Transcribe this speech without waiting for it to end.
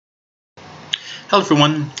Hello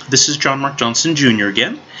everyone, this is John Mark Johnson Jr.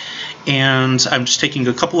 again, and I'm just taking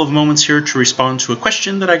a couple of moments here to respond to a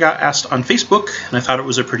question that I got asked on Facebook, and I thought it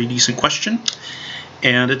was a pretty decent question.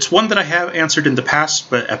 And it's one that I have answered in the past,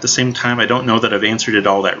 but at the same time I don't know that I've answered it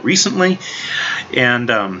all that recently. And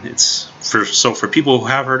for people who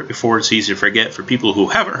have heard it before, it's easy to forget. For people who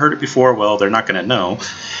haven't heard it before, well, they're not going to know.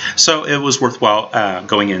 So it was worthwhile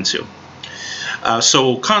going into.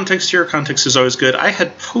 So context here, context is always good. I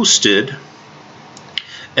had posted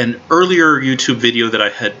an earlier YouTube video that I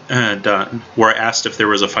had done where I asked if there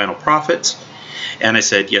was a final prophet, and I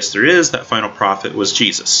said yes there is. That final prophet was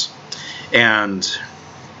Jesus. And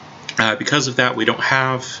because of that, we don't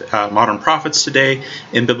have modern prophets today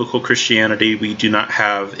in biblical Christianity. We do not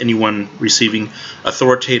have anyone receiving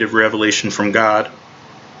authoritative revelation from God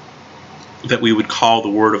that we would call the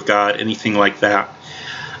Word of God, anything like that.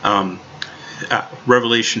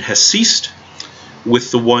 Revelation has ceased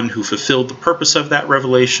with the one who fulfilled the purpose of that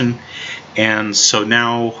revelation, and so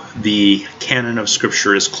now the canon of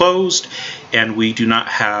Scripture is closed, and we do not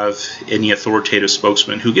have any authoritative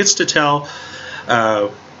spokesman who gets to tell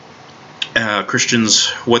Christians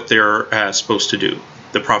what they're supposed to do.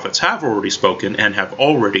 The prophets have already spoken and have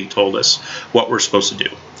already told us what we're supposed to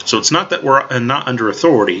do. So it's not that we're not under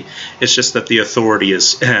authority, it's just that the authority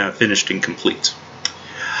is finished and complete.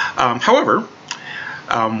 However,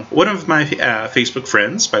 one of my Facebook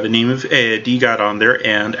friends by the name of D got on there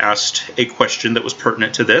and asked a question that was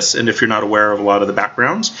pertinent to this, and if you're not aware of a lot of the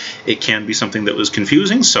backgrounds, it can be something that was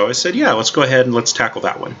confusing, so I said, yeah, let's go ahead and let's tackle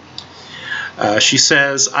that one. She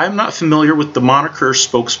says, I'm not familiar with the moniker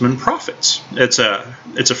spokesman prophets. It's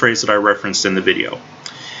a phrase that I referenced in the video.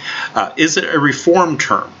 Is it a reformed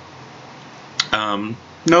term?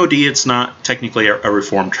 No, D, it's not technically a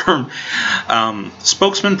reformed term.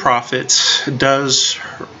 Spokesman prophets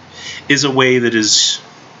is a way that it's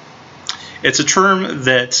a term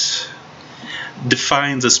that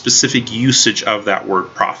defines a specific usage of that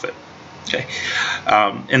word prophet. Okay,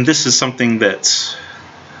 and this is something that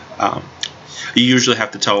you usually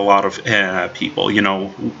have to tell a lot of people. You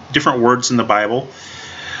know, different words in the Bible,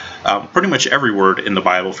 pretty much every word in the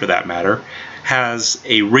Bible for that matter, has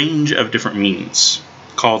a range of different meanings,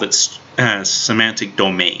 called its semantic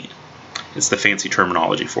domain. It's the fancy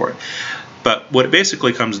terminology for it. But what it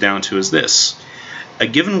basically comes down to is this. A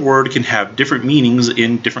given word can have different meanings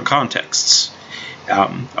in different contexts.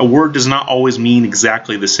 A word does not always mean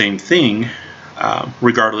exactly the same thing,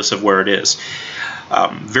 regardless of where it is.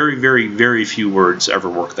 Very, very, very few words ever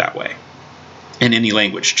work that way in any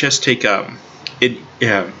language. Just take the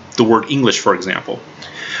word English, for example.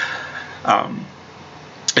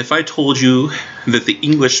 If I told you that the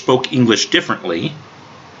English spoke English differently,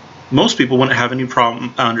 most people wouldn't have any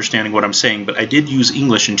problem understanding what I'm saying, but I did use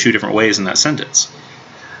English in two different ways in that sentence.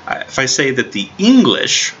 If I say that the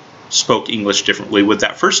English spoke English differently, with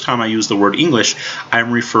that first time I use the word English,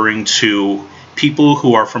 I'm referring to people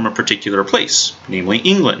who are from a particular place, namely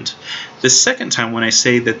England. The second time when I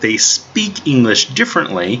say that they speak English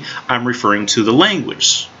differently, I'm referring to the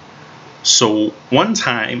language. So one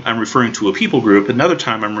time I'm referring to a people group, another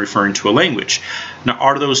time I'm referring to a language. Now,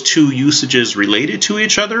 are those two usages related to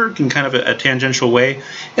each other in kind of a tangential way?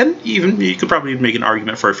 And even you could probably make an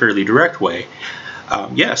argument for a fairly direct way.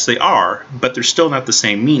 Yes, they are, but they're still not the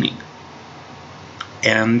same meaning.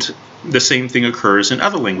 And the same thing occurs in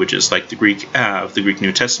other languages, like the Greek of the Greek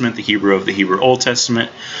New Testament, the Hebrew of the Hebrew Old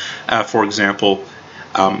Testament, for example.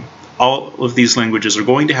 All of these languages are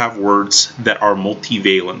going to have words that are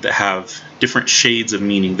multivalent, that have different shades of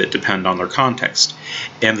meaning that depend on their context.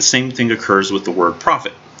 And the same thing occurs with the word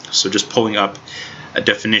prophet. So just pulling up a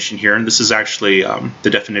definition here, and this is actually the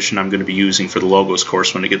definition I'm going to be using for the Logos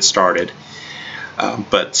course when it gets started.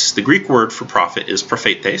 But the Greek word for prophet is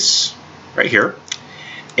prophetes, right here.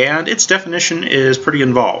 And its definition is pretty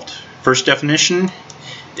involved. First definition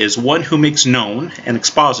is one who makes known, an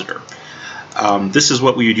expositor. This is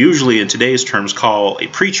what we would usually in today's terms call a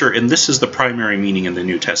preacher, and this is the primary meaning in the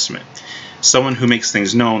New Testament. Someone who makes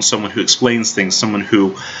things known, someone who explains things, someone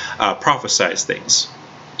who prophesies things.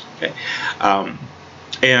 Okay.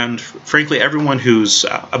 And frankly, everyone who's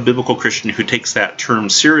a biblical Christian who takes that term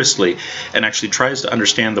seriously and actually tries to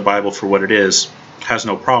understand the Bible for what it is has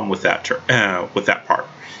no problem with that part.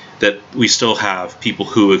 That we still have people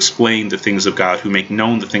who explain the things of God, who make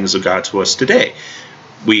known the things of God to us today.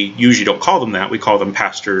 We usually don't call them that. We call them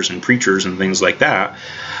pastors and preachers and things like that.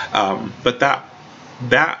 But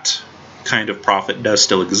that kind of prophet does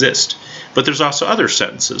still exist. But there's also other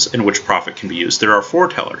sentences in which prophet can be used. There are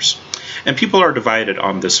foretellers. And people are divided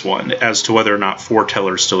on this one as to whether or not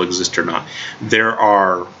foretellers still exist or not. There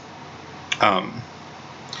are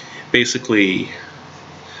basically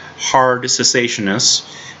hard cessationists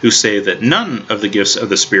who say that none of the gifts of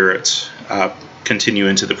the Spirit continue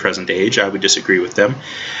into the present age. I would disagree with them.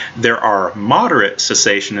 There are moderate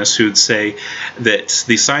cessationists who would say that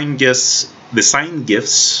the sign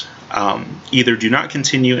gifts either do not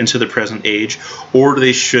continue into the present age, or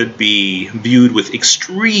they should be viewed with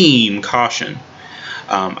extreme caution.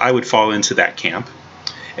 I would fall into that camp.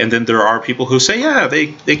 And then there are people who say, yeah, they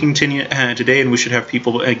continue today, and we should have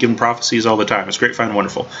people giving prophecies all the time. It's great, fine, and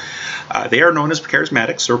wonderful. They are known as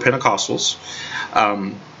charismatics or Pentecostals.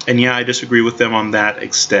 And yeah, I disagree with them on that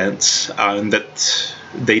extent, and that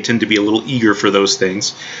they tend to be a little eager for those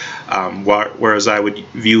things, whereas I would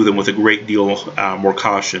view them with a great deal more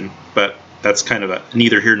caution. But that's kind of a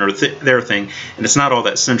neither here nor there thing, and it's not all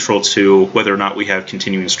that central to whether or not we have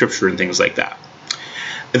continuing scripture and things like that.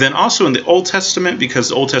 And then also in the Old Testament, because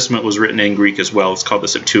the Old Testament was written in Greek as well, it's called the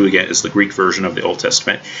Septuagint, is the Greek version of the Old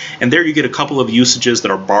Testament. And there you get a couple of usages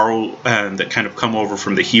that are borrowed and that kind of come over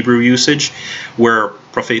from the Hebrew usage, where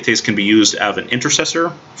prophetes can be used as an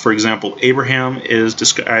intercessor. For example, Abraham is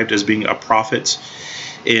described as being a prophet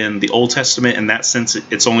in the Old Testament. In that sense,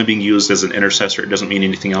 it's only being used as an intercessor. It doesn't mean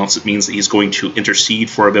anything else. It means that he's going to intercede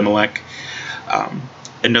for Abimelech.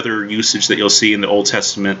 Another usage that you'll see in the Old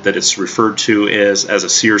Testament that it's referred to is as a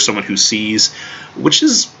seer, someone who sees, which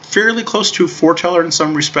is fairly close to a foreteller in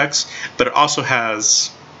some respects, but it also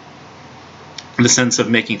has the sense of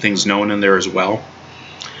making things known in there as well.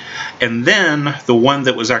 And then the one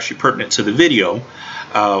that was actually pertinent to the video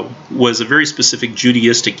was a very specific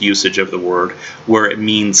Judaistic usage of the word, where it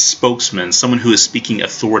means spokesman, someone who is speaking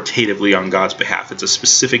authoritatively on God's behalf. It's a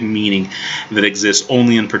specific meaning that exists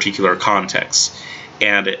only in particular contexts.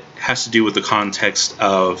 And it has to do with the context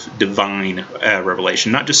of divine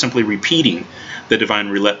revelation, not just simply repeating the divine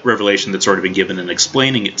revelation that's already been given and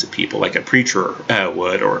explaining it to people like a preacher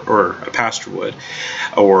would, or a pastor would,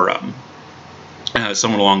 or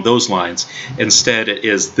someone along those lines. Instead, it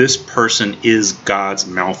is this person is God's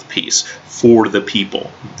mouthpiece for the people.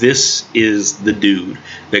 This is the dude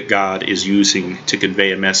that God is using to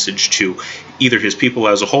convey a message to either his people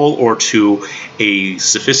as a whole or to a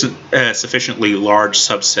sufficiently large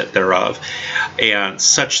subset thereof, and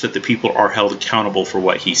such that the people are held accountable for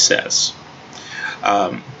what he says.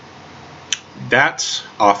 That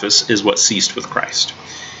office is what ceased with Christ.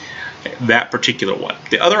 That particular one.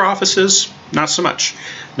 The other offices, not so much.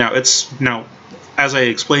 Now, as I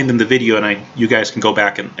explained in the video, and you guys can go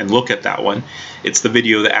back and look at that one. It's the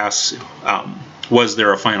video that asks, was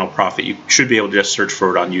there a final prophet? You should be able to just search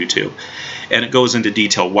for it on YouTube. And it goes into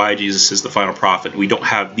detail why Jesus is the final prophet. We don't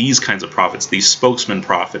have these kinds of prophets, these spokesman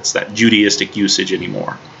prophets, that Judaistic usage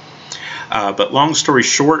anymore. But long story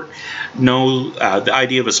short, no, the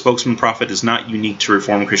idea of a spokesman prophet is not unique to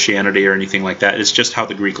Reformed Christianity or anything like that. It's just how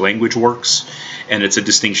the Greek language works, and it's a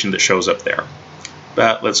distinction that shows up there.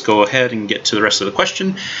 But let's go ahead and get to the rest of the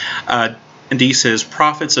question. And D says,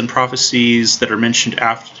 prophets and prophecies that are mentioned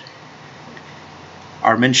after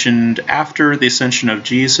the ascension of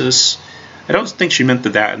Jesus. I don't think she meant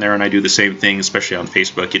that in there, and I do the same thing, especially on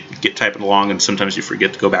Facebook. You get typing along, and sometimes you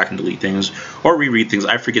forget to go back and delete things or reread things.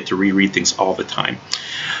 I forget to reread things all the time.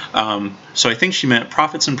 So I think she meant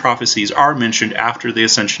prophets and prophecies are mentioned after the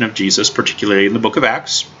ascension of Jesus, particularly in the book of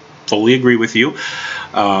Acts. Fully agree with you.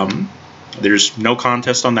 There's no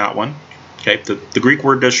contest on that one. Okay, the Greek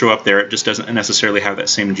word does show up there. It just doesn't necessarily have that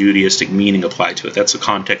same Judaistic meaning applied to it. That's a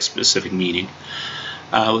context-specific meaning.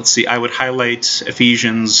 Let's see, I would highlight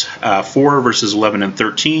Ephesians 4, verses 11 and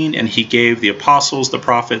 13. And he gave the apostles, the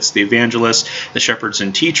prophets, the evangelists, the shepherds,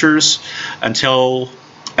 and teachers until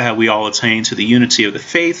we all attain to the unity of the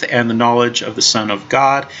faith and the knowledge of the Son of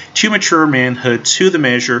God, to mature manhood, to the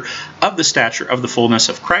measure of the stature of the fullness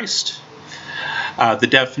of Christ. The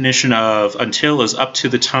definition of until is up to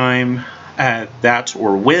the time that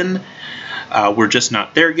or when. We're just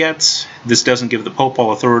not there yet. This doesn't give the Pope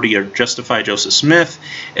all authority or justify Joseph Smith.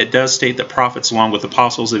 It does state that prophets, along with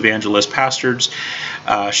apostles, evangelists, pastors,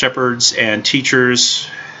 shepherds, and teachers,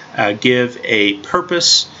 have a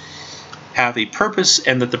purpose,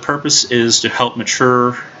 and that the purpose is to help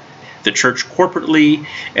mature the church corporately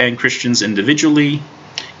and Christians individually.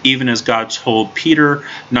 Even as God told Peter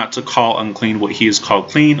not to call unclean what he has called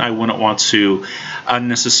clean, I wouldn't want to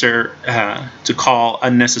call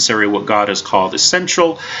unnecessary what God has called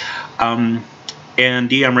essential. And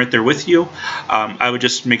D, I'm right there with you. I would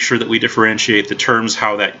just make sure that we differentiate the terms,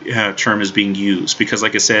 how that term is being used. Because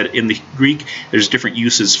like I said, in the Greek, there's different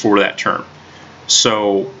uses for that term.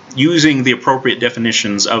 So using the appropriate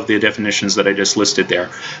definitions of the definitions that I just listed there.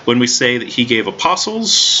 When we say that he gave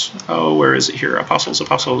apostles, where is it here? Apostles.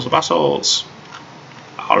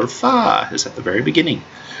 Alpha is at the very beginning.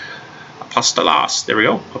 Apostolos. There we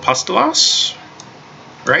go. Apostolos.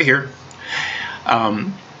 Right here.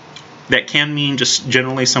 That can mean just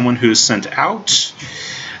generally someone who is sent out.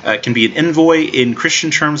 It can be an envoy. In Christian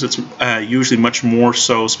terms, it's usually much more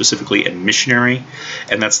so specifically a missionary,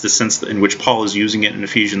 and that's the sense in which Paul is using it in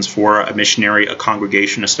Ephesians 4, a missionary, a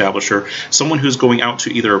congregation establisher, someone who's going out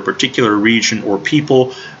to either a particular region or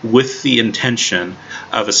people with the intention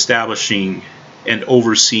of establishing and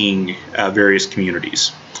overseeing various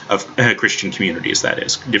communities, of Christian communities, that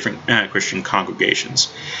is, different Christian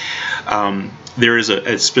congregations. There is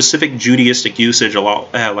a specific Judaistic usage, a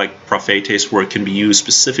lot like prophetes, where it can be used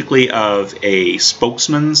specifically of a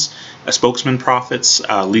spokesman prophet's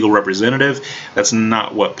legal representative. That's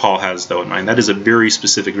not what Paul has, though, in mind. That is a very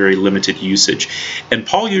specific, very limited usage. And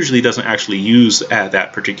Paul usually doesn't actually use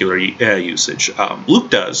that particular usage. Luke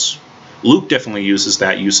does. Luke definitely uses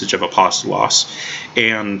that usage of apostolos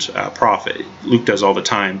and prophet. Luke does all the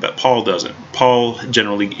time, but Paul doesn't. Paul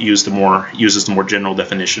generally uses the more general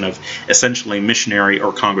definition of essentially missionary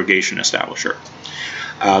or congregation establisher.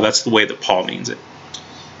 That's the way that Paul means it.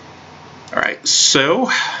 All right,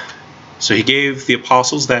 so he gave the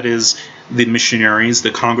apostles, that is, the missionaries,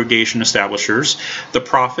 the congregation establishers, the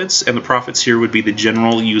prophets, and the prophets here would be the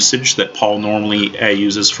general usage that Paul normally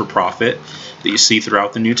uses for prophet that you see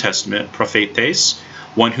throughout the New Testament. Prophetes,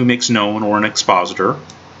 one who makes known, or an expositor.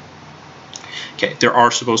 Okay, there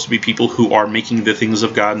are supposed to be people who are making the things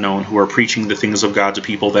of God known, who are preaching the things of God to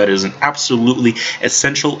people. That is an absolutely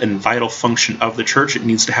essential and vital function of the church. It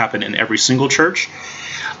needs to happen in every single church.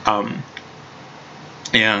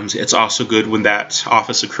 And it's also good when that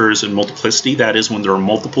office occurs in multiplicity. That is, when there are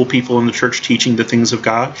multiple people in the church teaching the things of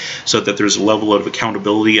God, so that there's a level of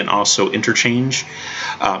accountability and also interchange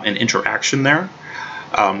and interaction there.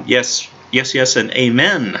 Yes, and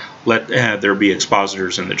amen. Let there be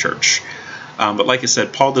expositors in the church. But like I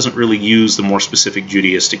said, Paul doesn't really use the more specific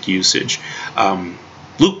Judaistic usage.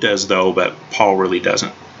 Luke does, though, but Paul really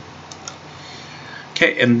doesn't.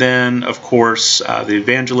 Okay, and then, of course, the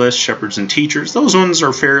evangelists, shepherds, and teachers. Those ones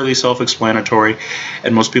are fairly self-explanatory,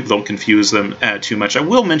 and most people don't confuse them too much. I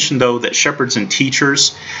will mention, though, that shepherds and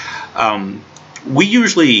teachers, we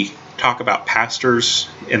usually talk about pastors,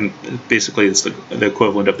 and basically it's the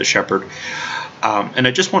equivalent of the shepherd. And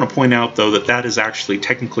I just want to point out, though, that that is actually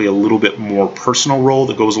technically a little bit more personal role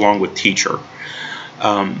that goes along with teacher.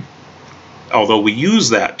 Although we use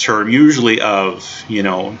that term usually of,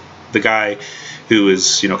 the guy who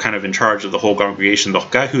is, kind of in charge of the whole congregation, the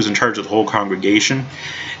guy who's in charge of the whole congregation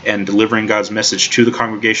and delivering God's message to the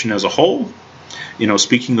congregation as a whole,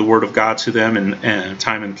 speaking the word of God to them in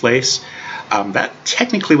time and place. That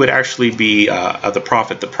technically would actually be the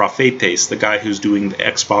prophet, the prophetes, the guy who's doing the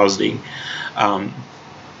expositing.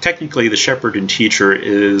 Technically, the shepherd and teacher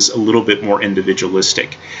is a little bit more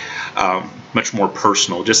individualistic, much more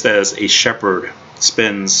personal, just as a shepherd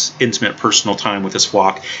spends intimate personal time with his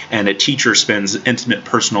flock and a teacher spends intimate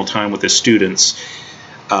personal time with his students.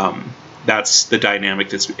 That's the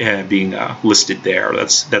dynamic that's being listed there.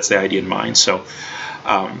 That's the idea in mind. So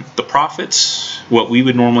the prophets, what we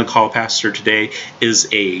would normally call a pastor today, is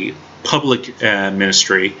a public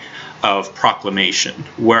ministry of proclamation,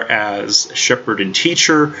 whereas shepherd and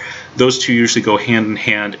teacher, those two usually go hand in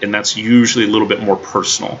hand, and that's usually a little bit more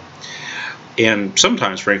personal. And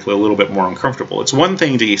sometimes, frankly, a little bit more uncomfortable. It's one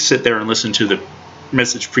thing to sit there and listen to the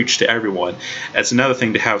message preached to everyone. It's another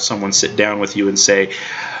thing to have someone sit down with you and say,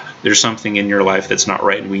 there's something in your life that's not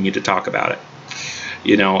right and we need to talk about it.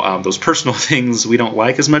 Those personal things we don't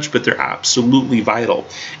like as much, but they're absolutely vital.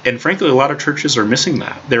 And frankly, a lot of churches are missing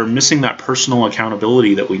that. They're missing that personal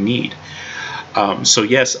accountability that we need. So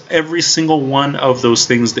yes, every single one of those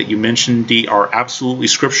things that you mentioned, Dee, are absolutely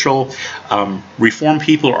scriptural. Reformed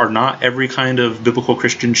people are not. Every kind of biblical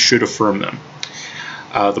Christian should affirm them.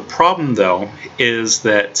 The problem, though, is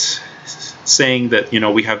that saying that,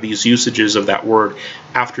 we have these usages of that word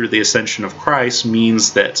after the ascension of Christ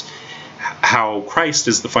means that how Christ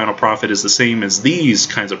is the final prophet is the same as these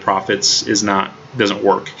kinds of prophets doesn't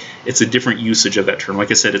work. It's a different usage of that term.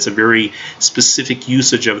 Like I said, it's a very specific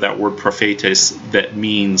usage of that word prophetes that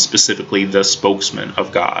means specifically the spokesman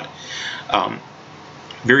of God.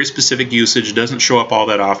 Very specific usage, doesn't show up all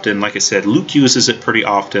that often. Like I said, Luke uses it pretty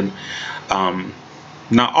often.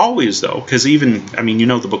 Not always, though, because even,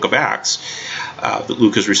 the book of Acts that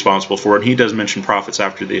Luke is responsible for, and he does mention prophets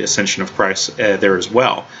after the ascension of Christ there as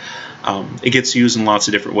well. It gets used in lots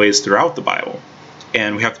of different ways throughout the Bible,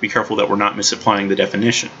 and we have to be careful that we're not misapplying the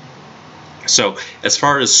definition. So, as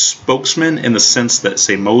far as spokesman, in the sense that,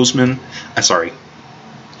 say, Moses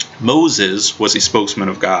was a spokesman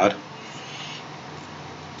of God,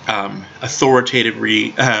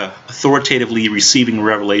 authoritatively receiving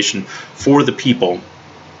revelation for the people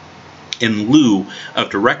in lieu of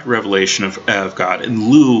direct revelation of God, in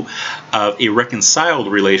lieu of a reconciled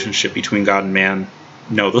relationship between God and man.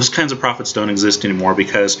 No, those kinds of prophets don't exist anymore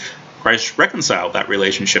because Christ reconciled that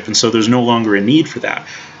relationship, and so there's no longer a need for that.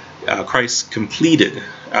 Christ completed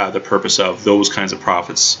the purpose of those kinds of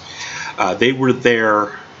prophets. They were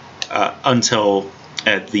there until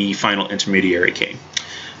the final intermediary came.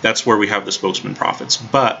 That's where we have the spokesman prophets.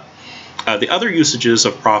 But the other usages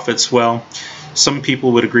of prophets, well, some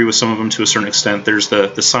people would agree with some of them to a certain extent. There's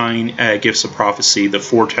the sign gifts of prophecy, the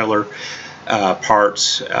foreteller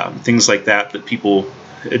parts, things like that people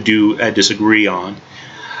do disagree on.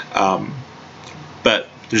 But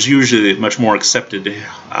there's usually a much more accepted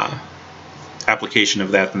application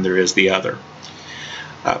of that than there is the other.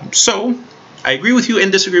 So I agree with you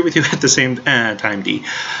and disagree with you at the same time, D.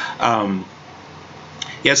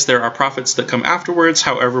 Yes, there are prophets that come afterwards.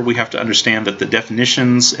 However, we have to understand that the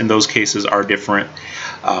definitions in those cases are different.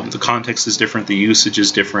 The context is different. The usage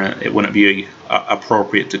is different. It wouldn't be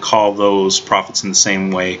appropriate to call those prophets in the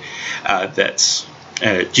same way that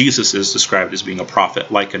Jesus is described as being a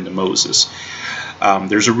prophet like unto Moses.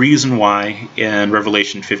 There's a reason why in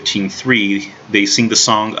Revelation 15:3 they sing the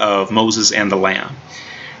song of Moses and the Lamb.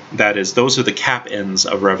 That is, those are the cap ends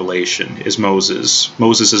of Revelation, is Moses.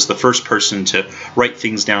 Moses is the first person to write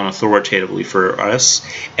things down authoritatively for us,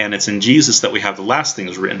 and it's in Jesus that we have the last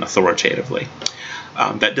things written authoritatively.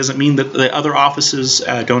 That doesn't mean that the other offices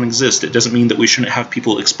don't exist. It doesn't mean that we shouldn't have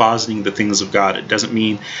people expositing the things of God. It doesn't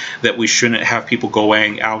mean that we shouldn't have people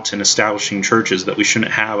going out and establishing churches, that we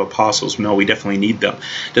shouldn't have apostles. No, we definitely need them.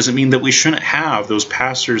 It doesn't mean that we shouldn't have those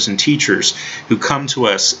pastors and teachers who come to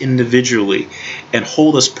us individually and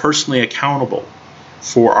hold us personally accountable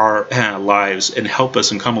for our lives and help us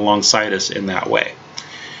and come alongside us in that way.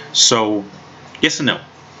 So, yes and no.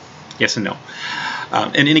 Yes and no.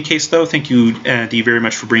 In any case, though, thank you, Dee, very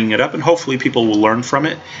much for bringing it up, and hopefully people will learn from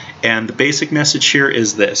it. And the basic message here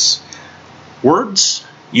is this. Words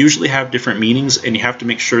usually have different meanings, and you have to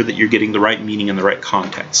make sure that you're getting the right meaning in the right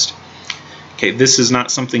context. Okay, this is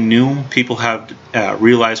not something new. People have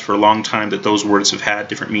realized for a long time that those words have had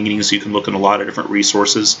different meanings. You can look in a lot of different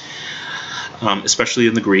resources, especially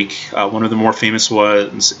in the Greek. One of the more famous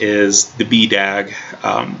ones is the BDAG,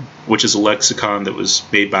 which is a lexicon that was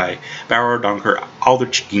made by Bauer, Donker,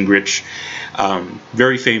 Aldrich, Gingrich.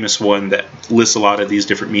 Very famous one that lists a lot of these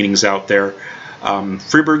different meanings out there.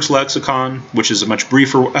 Freeburg's lexicon, which is a much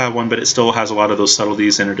briefer one, but it still has a lot of those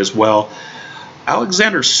subtleties in it as well.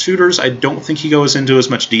 Alexander Suter's, I don't think he goes into as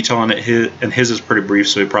much detail on it, and his is pretty brief,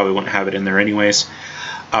 so he probably wouldn't have it in there anyways.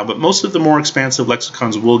 But most of the more expansive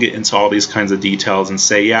lexicons will get into all these kinds of details and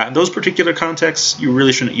say, yeah, in those particular contexts, you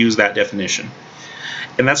really shouldn't use that definition.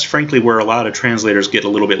 And that's frankly where a lot of translators get a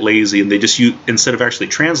little bit lazy, and they just use, instead of actually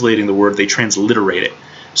translating the word, they transliterate it.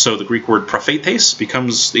 So the Greek word prophetes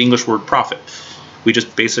becomes the English word prophet. We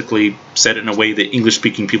just basically said it in a way that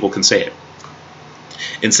English-speaking people can say it,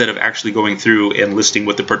 instead of actually going through and listing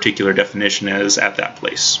what the particular definition is at that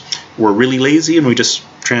place. We're really lazy, and we just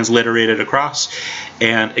transliterate it across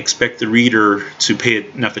and expect the reader to pay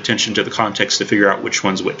enough attention to the context to figure out which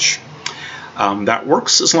one's which. That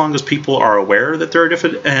works as long as people are aware that there are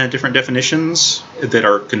different definitions that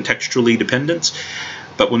are contextually dependent.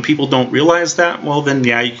 But when people don't realize that, well then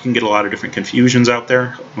yeah, you can get a lot of different confusions out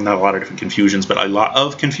there. Well, not a lot of different confusions, but a lot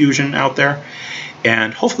of confusion out there.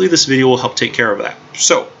 And hopefully this video will help take care of that.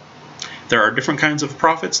 So, there are different kinds of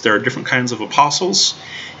prophets, there are different kinds of apostles,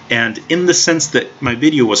 and in the sense that my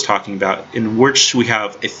video was talking about, in which we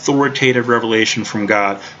have authoritative revelation from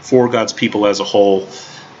God for God's people as a whole,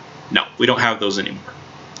 no, we don't have those anymore.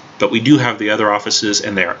 But we do have the other offices,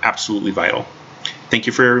 and they are absolutely vital. Thank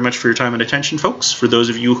you very much for your time and attention, folks. For those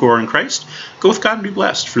of you who are in Christ, go with God and be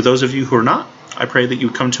blessed. For those of you who are not, I pray that you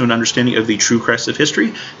come to an understanding of the true Christ of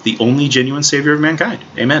history, the only genuine Savior of mankind.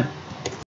 Amen.